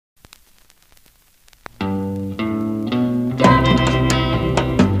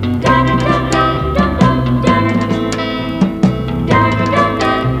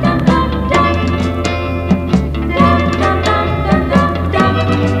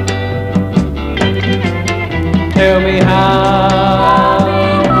Tell me how,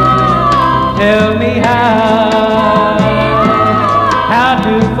 tell me how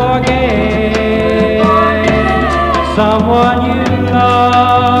to forget someone you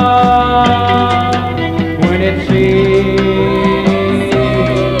love when it seems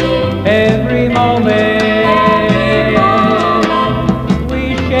every moment we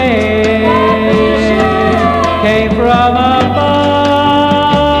share came from above.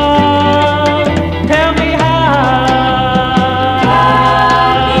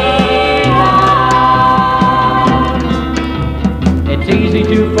 It's easy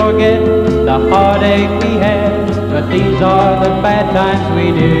to forget the heartache we had, but these are the bad times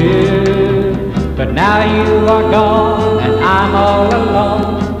we do. But now you are gone and I'm all alone.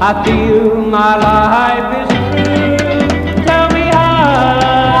 I feel my life is through. Tell me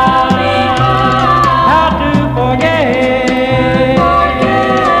how to forget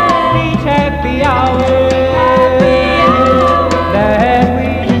each happy hour that we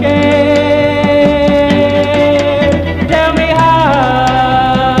shared. Tell me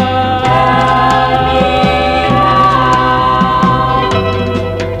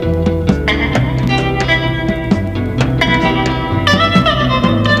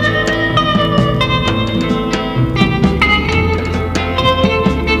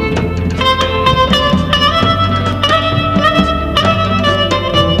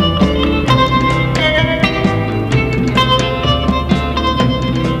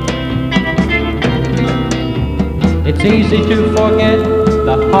It's easy to forget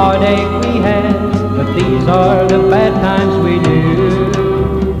the heartache we had, but these are the bad times we knew.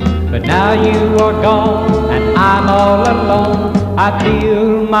 But now you are gone and I'm all alone. I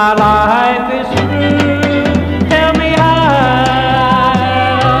feel my life is through.